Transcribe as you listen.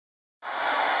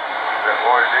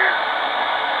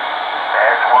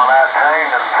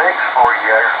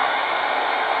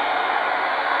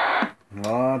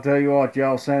Well, I'll tell you what,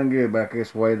 y'all sound good back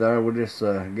this way there. We're just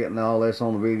getting all this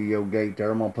on the video gate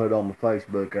there. I'm going to put it on my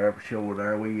Facebook there for sure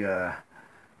there. We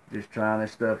just trying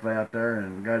this stuff out there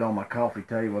and got it on my coffee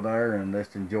table there and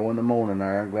just enjoying the morning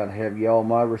there. I'm glad to have y'all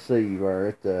my receiver.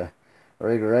 At the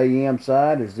regular AM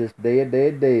side is just dead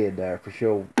there for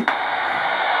sure. Yeah,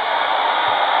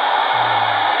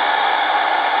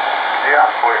 I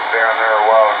switched down there a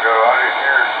while ago. I didn't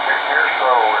hear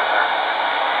soul in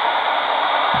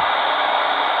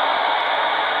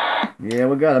there. Yeah,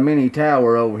 we got a mini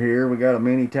tower over here. We got a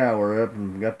mini tower up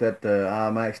and got that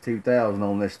IMAX 2000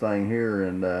 on this thing here,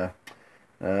 and I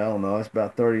don't know, it's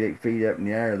about 38 feet up in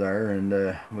the air there, and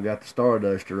we got the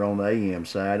Starduster on the AM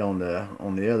side on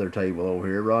the other table over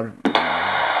here, Roger. Shoot, I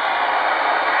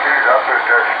put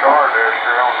that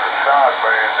Starduster on the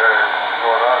sideband there, is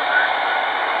what I do.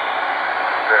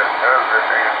 That other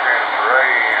antenna for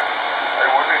AM. Hey,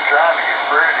 we've been trying to get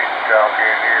Freddie to talk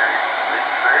in here.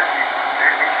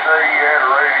 Didn't he say he had a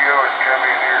radio and come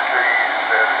in here to you and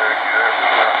set it up or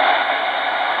something?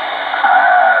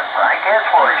 I think that's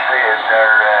what he said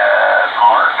there.